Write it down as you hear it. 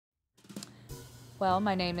Well,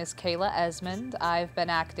 my name is Kayla Esmond. I've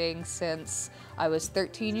been acting since I was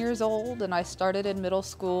 13 years old, and I started in middle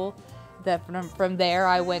school. From there,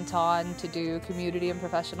 I went on to do community and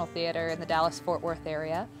professional theater in the Dallas-Fort Worth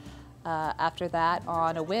area. After that,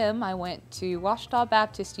 on a whim, I went to Ouachita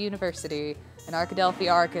Baptist University in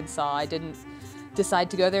Arkadelphia, Arkansas. I didn't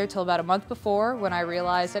decide to go there until about a month before, when I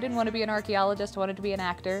realized I didn't want to be an archaeologist, I wanted to be an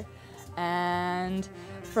actor. And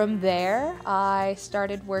from there, I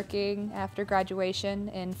started working after graduation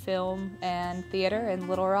in film and theater in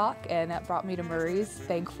Little Rock, and that brought me to Murry's,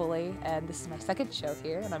 thankfully. And this is my second show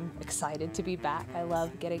here, and I'm excited to be back. I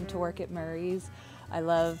love getting to work at Murry's. I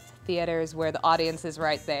love theaters where the audience is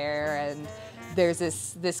right there, and there's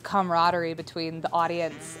this camaraderie between the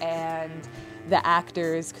audience and the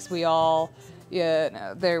actors, because we're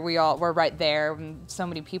right there. And so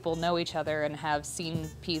many people know each other and have seen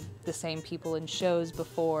the same people in shows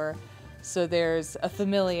before, so there's a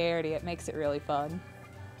familiarity. It makes it really fun.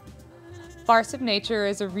 Farce of Nature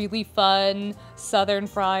is a really fun Southern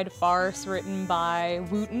fried farce written by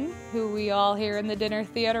Wooten, who we all here in the dinner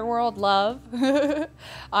theater world love.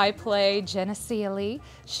 I play Jenna Sealy.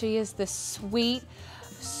 She is the sweet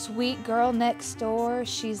girl next door.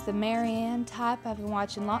 She's the Mary Ann type. I've been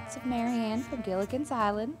watching lots of Mary Ann from Gilligan's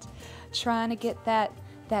Island, trying to get that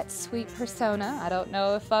sweet persona. I don't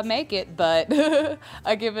know if I make it, but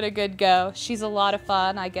I give it a good go. She's a lot of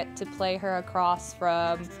fun. I get to play her across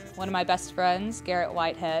from one of my best friends, Garrett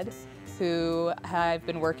Whitehead, who I've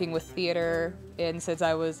been working with theater been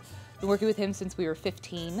working with him since we were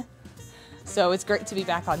 15. So it's great to be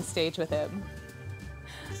back on stage with him.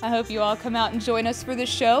 I hope you all come out and join us for the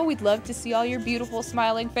show. We'd love to see all your beautiful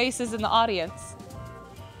smiling faces in the audience.